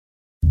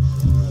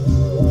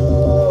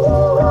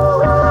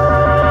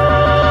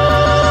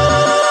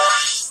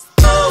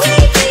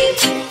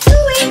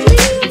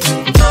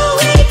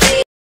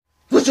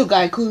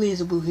Alright, cool,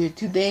 Elizabeth here.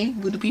 Today,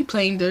 we'll be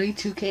playing Dirty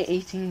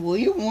 2K18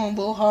 Royal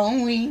Rumble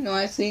Halloween. No,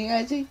 I see? Yeah,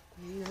 I did,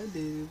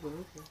 but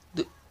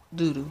okay.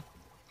 Doodoo.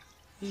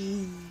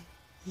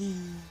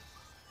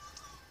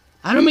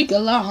 I don't make a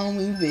lot of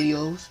Halloween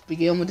videos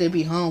because I'm gonna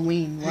be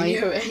Halloween, right?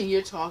 And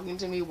you're talking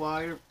to me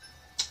while you're...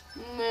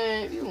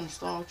 Man, you don't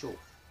start your...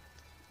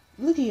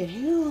 Look at your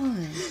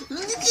hairline.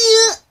 Look at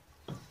you!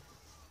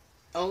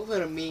 I'll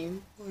put a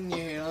meme on your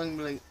hairline and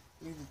be like...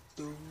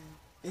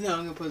 And then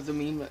I'm gonna put the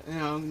meme, and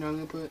then I'm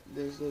gonna put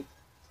this, like...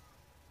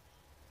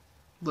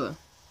 But...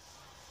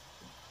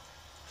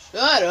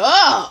 Shut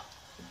up!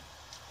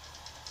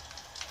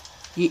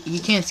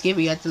 You can't skip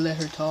it, you have to let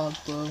her talk,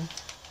 bro.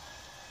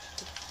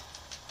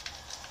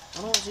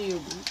 I don't see your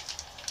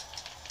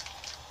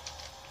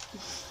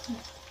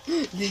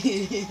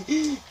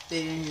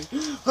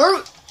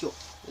Hurry! Yo,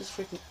 this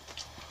freaking...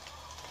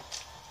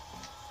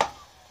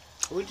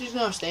 Are we just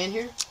gonna stand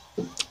here?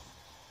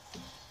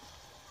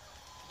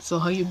 So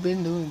how you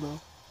been doing, bro?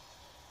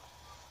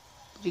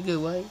 You good,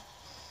 right?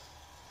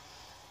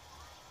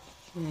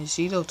 Can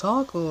she don't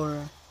talk,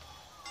 or...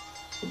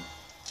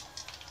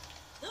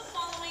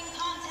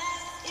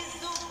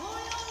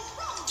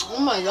 Oh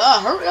my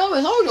god, hurry up,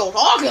 it's all you're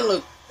talking,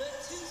 look.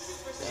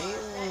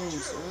 Damn,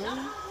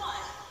 son.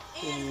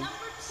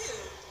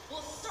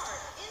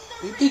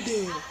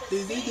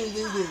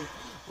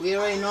 We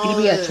already know It'll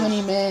be a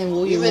 20-man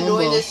Royal We've been Rumble.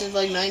 doing this since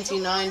like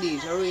 1990s,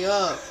 hurry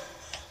up.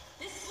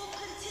 This will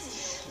continue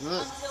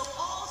until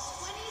all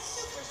 20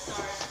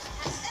 superstars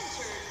have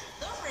entered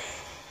the ring.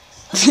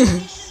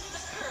 Eliminations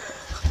occur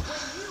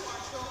when you are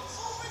thrown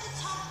over the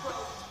top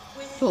rope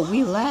with Yo,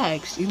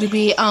 relax. It'll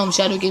be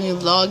Shadow Gaming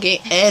Vlog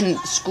and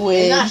Squid.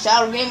 It's not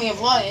Shadow Gaming and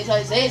Vlog, it's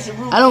like say it's a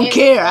root. I don't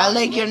care. I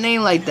like your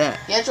name like that.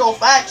 Get your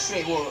facts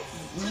straight, well.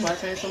 My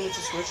friend told me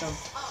to switch them.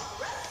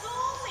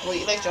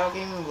 Wait, you like Shadow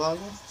Gaming and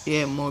Vlogging?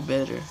 Yeah, more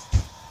better.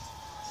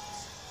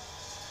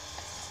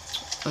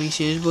 Are you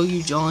serious, bro?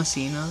 You John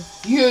Cena?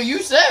 Yeah, you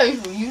said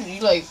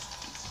you like.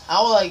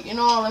 I was like, you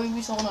know, let me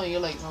be someone else. You're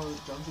like, no,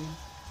 John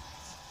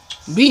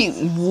Cena. Be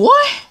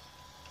what?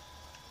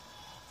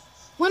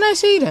 When I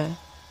say that?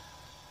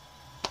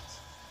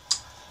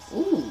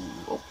 Ooh,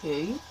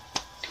 okay.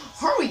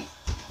 Hurry!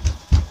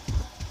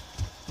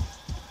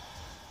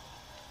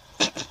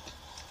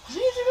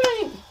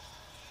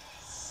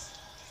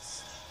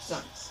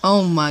 Son.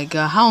 Oh my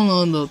god, how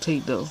long it'll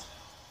take though? You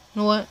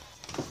know what?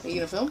 Are you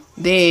gonna film?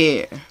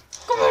 There.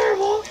 Come here,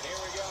 boy.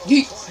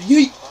 Yeet,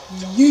 yeet,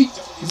 yeet.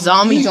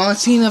 Zombie John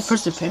Cena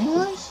versus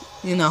Pennywise?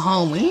 In a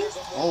Halloween?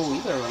 Oh,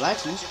 you better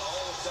relax, you.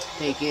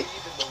 Take it.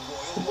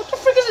 What the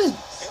frick is this?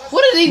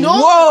 What is he doing?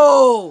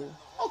 Whoa!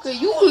 Okay,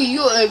 you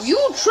if you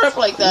trip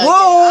like that,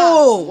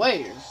 Whoa! then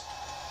I swear.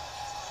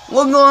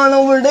 What's going on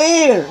over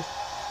there?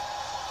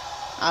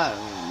 I don't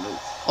even know.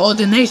 Oh,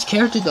 the next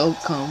character don't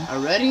come.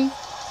 Already?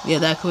 Yeah,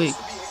 that quick.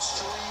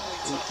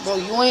 Bro,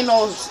 you ain't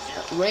no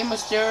Rey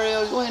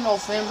Mysterio, you ain't no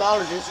Finn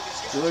Balor, just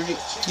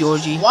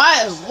Georgie.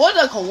 Why? What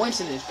a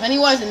coincidence.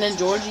 Pennywise and then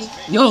Georgie.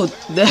 Yo,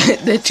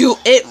 the two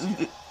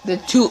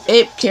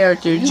it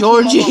characters, You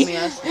Georgie. keep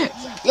on me,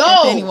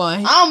 yo,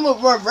 Pennywise. I'm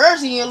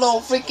reversing your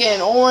little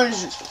freaking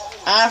orange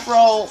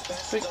afro,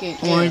 freaking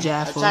Orange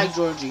afro. Attack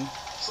Georgie.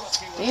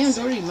 Damn,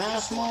 Georgie, mad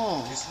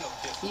small.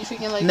 He's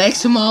freaking like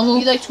Next tomorrow.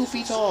 he's like 2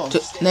 feet tall.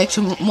 Next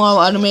tomorrow,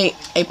 I'll make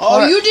a Oh,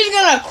 part. you just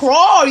gonna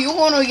crawl? You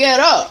wanna get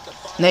up?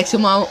 Next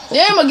tomorrow,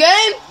 Damn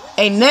again?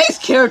 a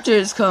next character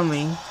is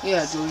coming.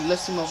 Yeah, Georgie,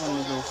 let's see my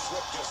friend go.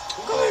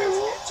 Come here,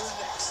 bro.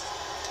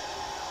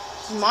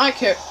 This is my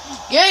character.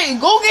 Yeah,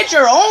 go get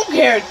your own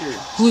character.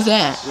 Who's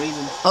that?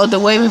 Raven. Oh, the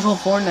waving from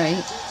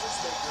Fortnite.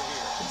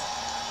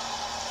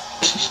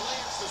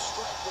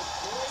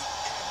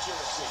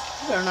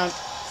 You better not.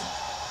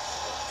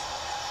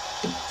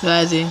 So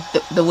as in,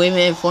 the waving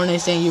in Fortnite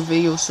saying your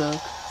video suck.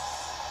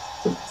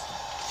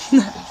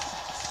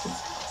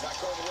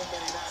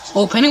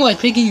 Oh, Pennywise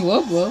picking you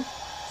up, bro.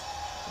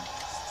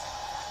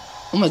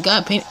 Oh my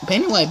god,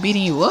 Pennywise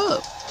beating you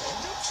up.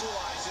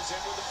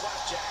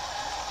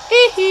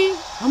 Hee.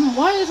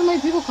 Why are so many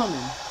people coming?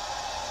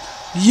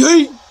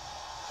 Yay!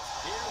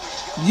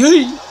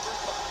 Yay!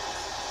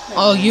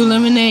 Oh, you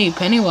eliminated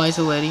Pennywise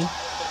already.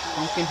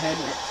 Pumpkin head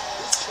man.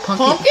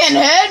 Pumpkin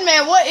head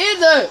man, what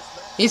is it?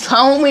 It's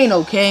Halloween,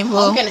 okay,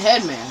 bro? Pumpkin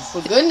head man.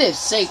 For goodness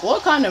sake,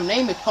 what kind of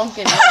name is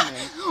Pumpkin head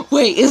man?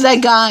 Wait, it's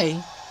that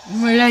guy.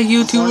 Remember that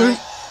YouTuber?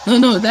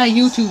 No, that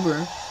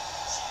YouTuber.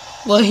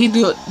 What he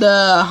do?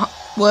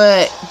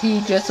 What he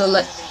just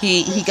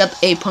he got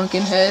a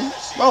pumpkin head.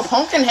 Bro,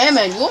 Pumpkin head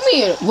man, you want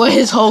me? What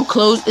his whole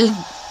clothes is?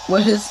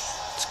 What his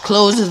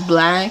clothes is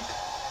black?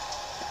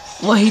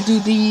 What he do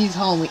these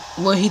homie?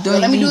 What he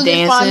doing these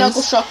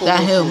dances?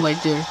 That him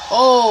right there.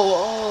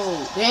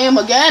 Oh, damn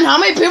again! How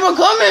many people are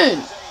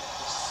coming?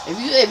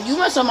 If you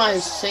mess up my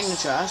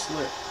signature, I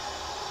swear.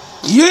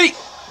 Yeet!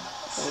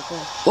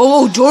 Okay.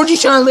 Whoa,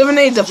 Georgie's trying to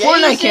eliminate the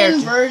Fortnite character.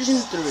 Jason version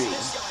 3.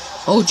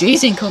 Oh,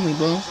 Jason coming,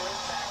 bro.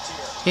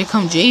 Here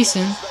come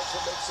Jason.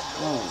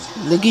 Oh.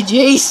 Look at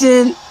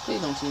Jason.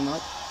 Please don't team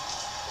up.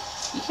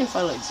 You can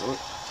fight like George.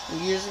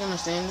 You're just gonna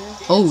stand there?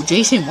 Oh,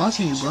 Jason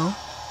watching you, bro.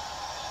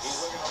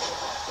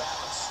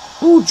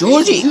 Oh,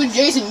 Georgie.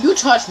 Jason, you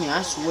touched me,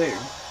 I swear.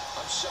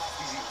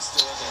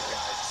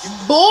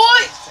 Boy!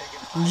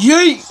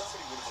 Yay!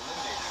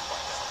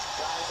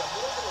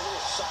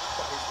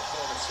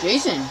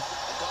 Jason,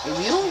 if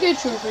you don't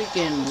get your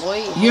freaking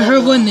boy... You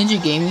heard what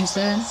Ninja Gaming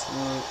said?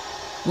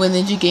 What? When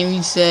Ninja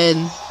Gaming said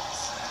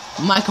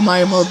Michael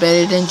Myers more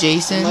better than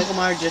Jason. Michael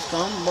Myers just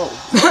gone? Whoa.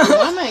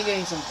 Why am I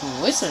getting some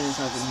coincidence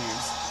up in here?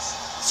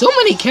 So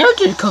many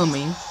characters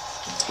coming.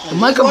 And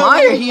Michael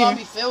Myers here.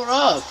 Be filled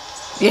up.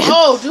 Yeah.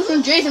 Oh,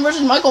 dude, Jason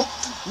versus Michael.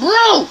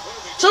 Bro!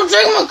 Stop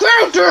taking my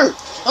character!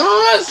 I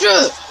don't like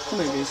that! Come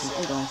here, Jason.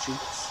 I got you.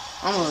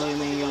 I'm gonna let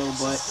you in your little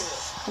butt.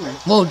 Come here.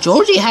 Well,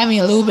 Georgie having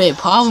a little bit of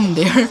problem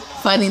there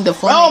fighting the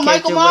funny Bro, character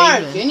Michael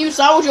Myers, Raven. can you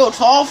stop with your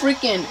tall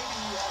freaking...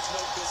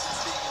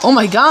 Oh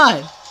my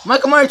god.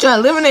 Michael Myers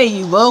trying to eliminate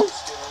you, bro.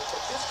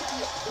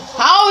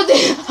 How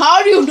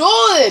do you do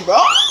it, bro?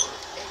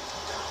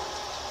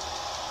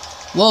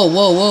 Whoa,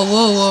 whoa, whoa,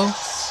 whoa, whoa.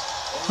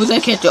 Who's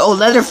that character? Oh,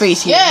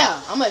 Leatherface here.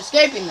 Yeah, I'm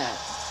escaping that.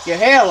 Your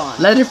hairline.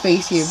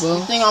 Leatherface here, bro.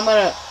 You think I'm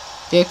gonna...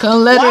 Here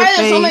come Why are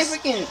there so many Leatherface.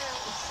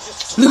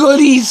 freaking... Look at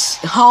these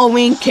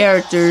Halloween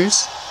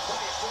characters.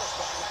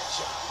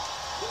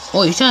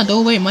 Oh, you're trying to throw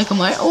away Michael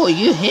Myers. Oh,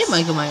 you hit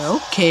Michael Myers.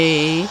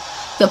 Okay.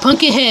 The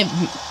pumpkin head.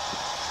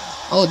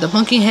 Oh, the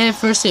pumpkin head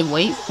versus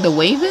the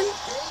Waven?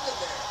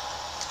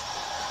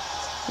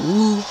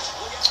 Ooh.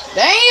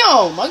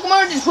 Damn! Michael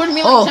Myers just put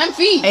me like 10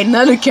 feet.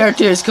 Another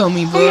character is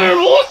coming,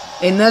 bro.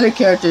 Another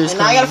character is And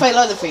coming. now I gotta fight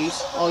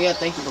Leatherface. Oh yeah,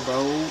 thank you,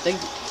 bro.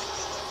 Thank you.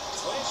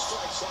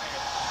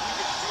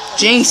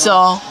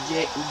 Jigsaw.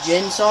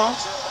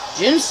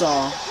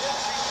 Jinsaw.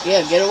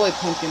 Yeah, get away,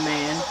 Pumpkin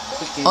Man.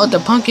 Freaking Oh, the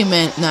pumpkin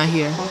man not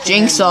here.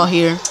 Jigsaw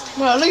here.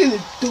 Bro, look at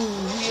this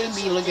dude.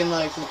 He be looking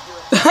like...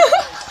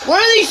 What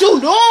are these two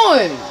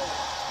doing?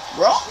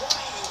 Bro?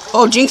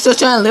 Oh, Jigsaw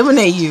trying to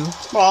eliminate you.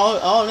 Bro,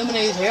 I'll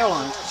eliminate his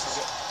hairline.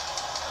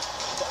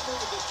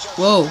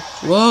 Whoa,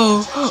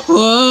 whoa,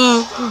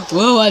 whoa,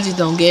 whoa! I just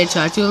don't get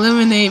tried to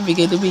eliminate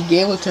because the big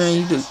game will turn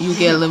you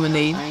get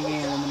eliminated. I ain't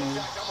getting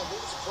eliminated.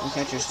 Don't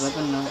catch your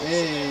slipping. No.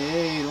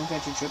 Hey, don't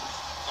catch your trip.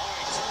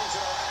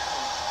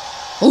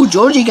 Oh,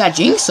 Georgie got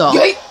Jigsaw.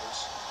 Yeah,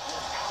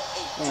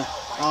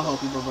 I'll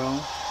help you, bro.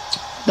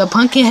 The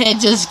pumpkin head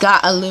just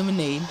got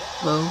eliminated,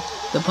 bro.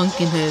 The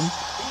pumpkin head.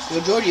 Yo,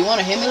 George, you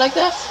wanna hit me like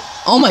that?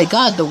 Oh my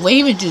god, the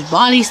Waven just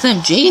body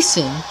slammed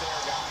Jason.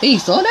 Hey, you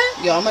saw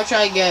that? Yo, I'm gonna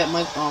try to get I'm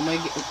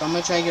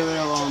gonna try to get rid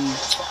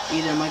of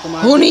either Michael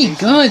Myers. Who or need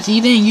Jason. guns? He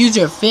didn't use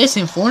your fist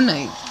in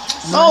Fortnite.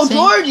 You know what Oh, I'm saying?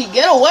 Georgie,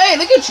 get away!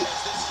 Look at you.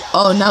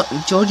 Oh, now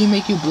Georgie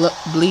make you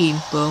bleed,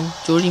 bro.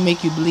 Georgie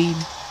make you bleed.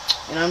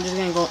 And I'm just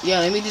gonna go. Yeah,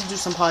 let me just do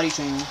some potty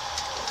training.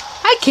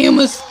 I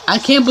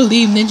can't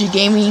believe Ninja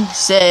Gaming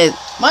said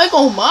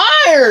Michael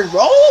Myers,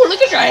 bro.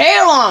 Look at your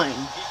hairline.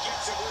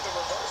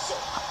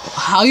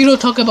 how you don't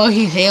talk about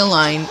his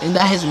hairline and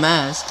that his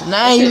mask,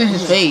 not even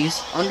his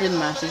face. Under the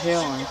mask, his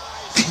hairline.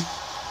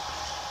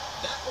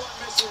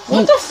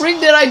 What the freak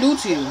did I do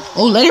to you?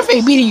 Oh,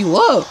 Leatherface beating you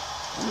up.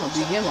 I'm gonna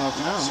beat him up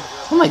now.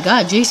 Oh my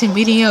god, Jason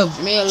beating up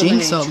Let me eliminate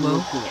Jigsaw, you bro.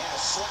 real quick.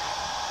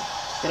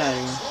 Get out of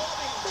here.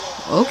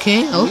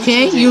 Okay, And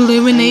okay, too, you Jason.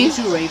 eliminate. And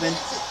you too, Raven.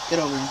 Get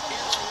over here.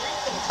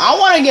 I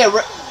wanna get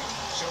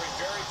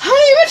How did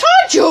I even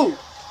touch you?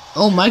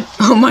 Oh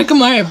Michael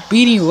Myers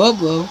beating you up,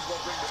 bro.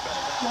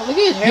 Well, look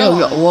at his Yo,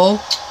 hairline.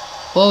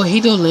 whoa,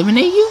 he don't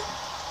eliminate you?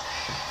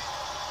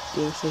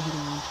 Yeah, say he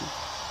don't want to.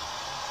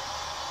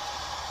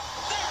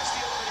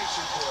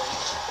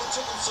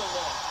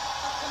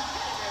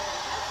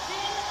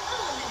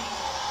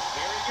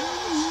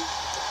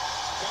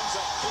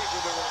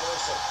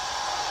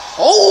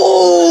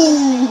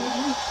 Oh!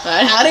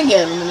 I didn't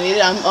get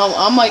eliminated.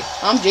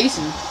 I'm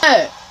Jason.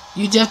 Yeah.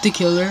 You just the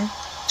killer.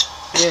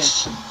 Yeah.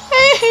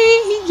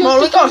 He Bro,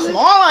 look how small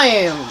I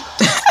am.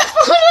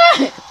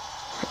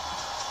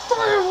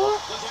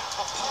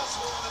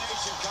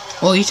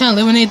 Oh, you trying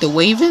to eliminate the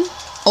Waven?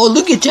 Oh,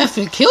 look at Jeff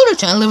the Killer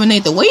trying to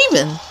eliminate the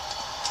Waven.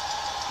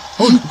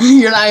 Oh,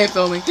 you're not even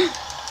filming.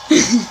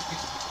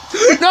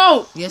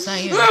 No! Yes, I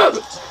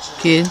am.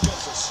 Kid.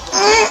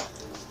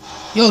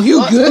 Yo,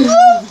 you good?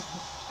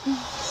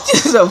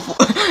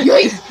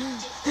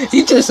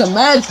 He just a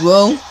match,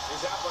 bro.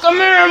 Come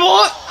here,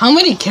 boy! How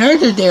many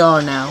characters there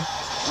are now?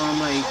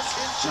 Like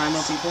 9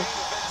 more people.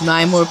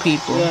 9 more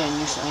people. Yeah,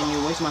 and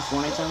you're wasting my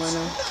Fortnite time right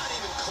now.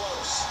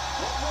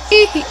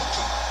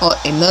 Oh,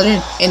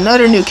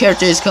 another new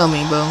character is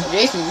coming, bro.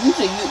 Jason,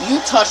 you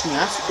touched me.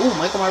 Oh,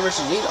 Michael Myers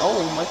versus Jason.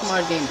 Oh, Michael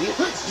Myers getting beat.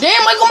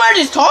 Damn, Michael Myers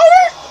is taller?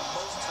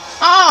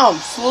 Oh,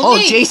 Oh,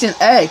 Jason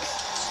X.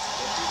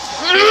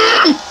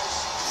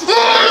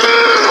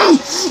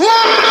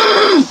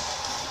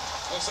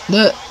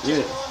 Look,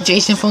 Yeah.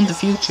 Jason from the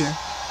future.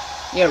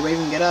 Yeah,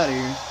 Raven, get out of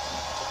here.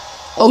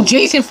 Oh,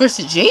 Jason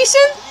versus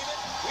Jason?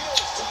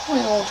 You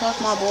ain't gonna touch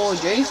my boy,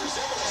 Jason.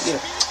 Yeah.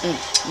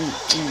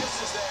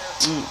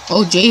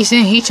 Oh,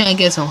 Jason, he trying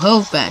to get some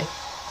health back.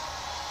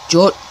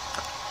 George.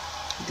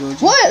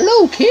 What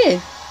little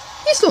kid?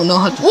 He still know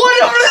how to.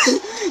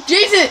 What?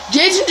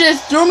 Jason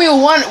just threw me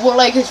one with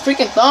like his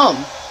freaking thumb.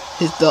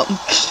 His thumb.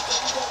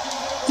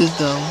 His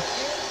thumb.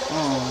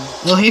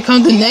 Oh. Well, here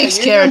comes the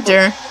next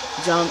character.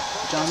 Zombie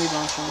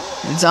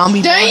Bonchon.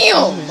 Zombie Damn!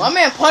 Bonchon. My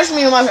man punched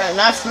me in my face and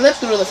I flipped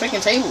through the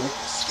freaking table.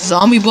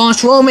 Zombie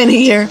Bonchon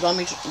here.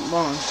 Zombie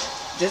Bon.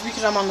 Just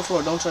because I'm on the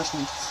floor, don't touch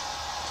me.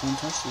 Can't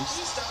touch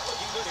this.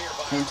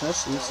 Can't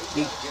touch this.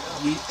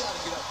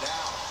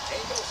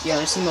 Yeah,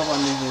 let's see what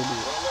I'm gonna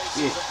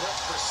do. Yeah.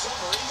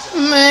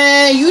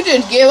 Man, you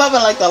just gave up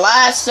in like the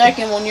last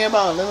second when you're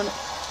about to eliminate.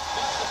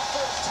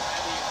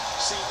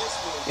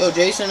 Yo,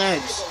 Jason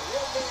X.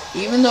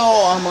 Even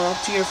though I'm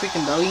up to your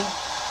freaking belly.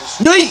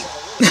 Yay!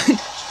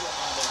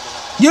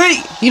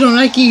 Yay! He don't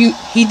like you.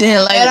 He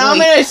didn't like. And I'm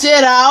gonna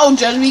sit out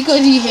just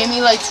because he hit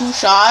me like 2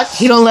 shots.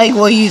 He don't like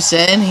what you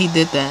said. He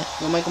did that.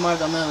 Yo, Michael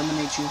Myers, I'm gonna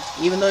eliminate you.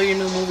 Even though your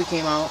new movie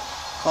came out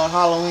called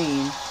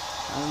Halloween.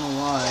 I don't know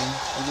why.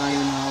 It's not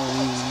even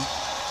Halloween.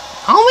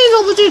 Halloween's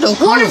over there though.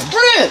 What is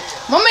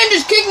flipped? My man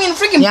just kicked me in the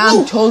freaking Yeah,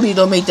 boot. I totally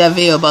don't make that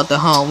video about the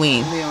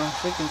Halloween. Be on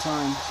freaking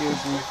time,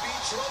 seriously.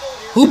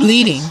 Who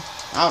bleeding?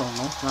 I don't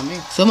know, not me.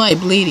 Somebody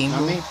bleeding. Not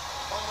Bro. me.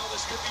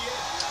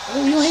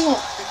 Oh, you ain't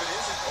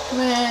gonna...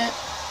 Man.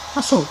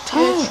 I'm so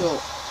tired. Sure.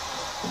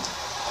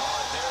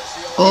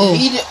 Oh.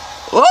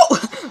 Oh.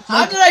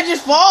 How did I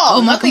just fall?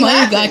 Oh, Michael Nothing Myers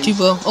happened. got you,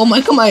 bro. Oh,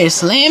 Michael Myers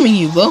slamming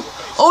you, bro.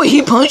 Oh,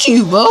 he punching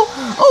you, bro.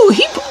 Oh,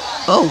 he...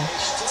 Oh.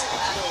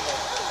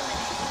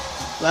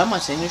 Do I have my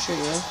signature?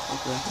 Yeah.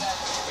 Okay.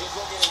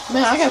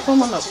 Man, I gotta put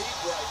one up.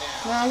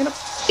 Man, I gotta...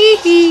 Hee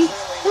hee.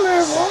 Come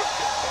here, bro.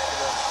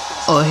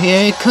 Oh,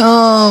 here it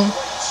comes.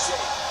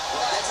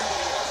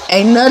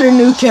 Another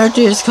new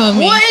character is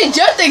coming. What is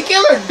Justin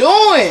Killer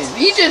doing?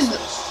 He just...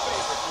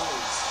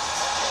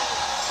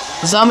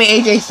 Zombie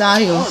AJ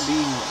Styles.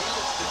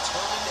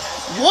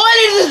 What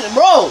is this,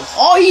 bro?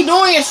 All he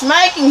doing is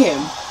smacking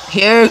him.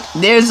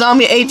 There's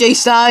Zombie AJ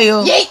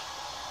Styles. Yeet!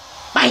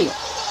 Bam!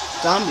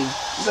 Zombie,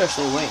 you better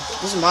stay away.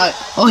 This is my...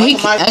 Oh, he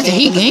Myers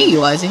gained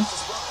you, I see.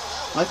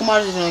 Michael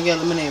Myers is gonna get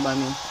eliminated by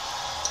me.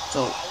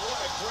 So...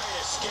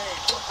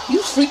 You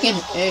freaking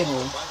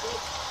a-hole.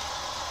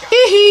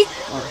 Hee hee.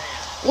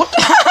 What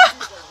the...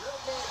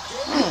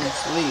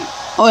 Sleep.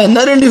 Oh,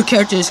 another new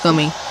character is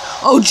coming.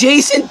 Oh,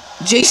 Jason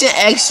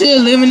X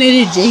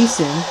eliminated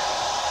Jason.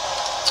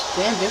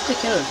 Damn, Justin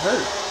Killer's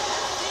hurt.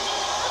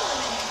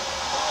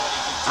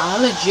 I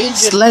legit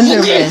just...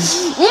 Slenderman.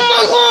 Oh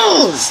my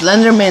god!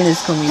 Slenderman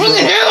is coming.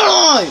 Freaking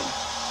hairline!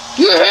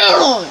 Your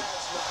hairline!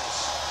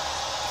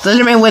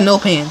 Slenderman with no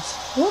pants.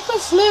 What the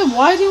flip?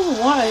 Why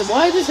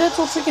is his head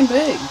so freaking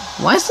big?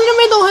 Why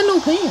Slenderman don't have no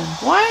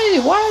pants? Why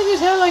is his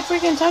head like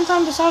freaking 10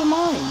 times the size of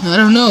mine? I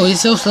don't know. He's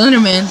so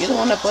Slenderman. You're the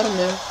one that put him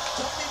there.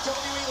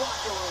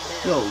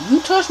 Yo, you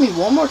touch me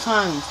one more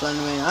time,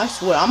 Slenderman. I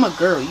swear, I'm a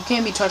girl. You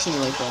can't be touching me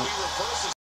like that.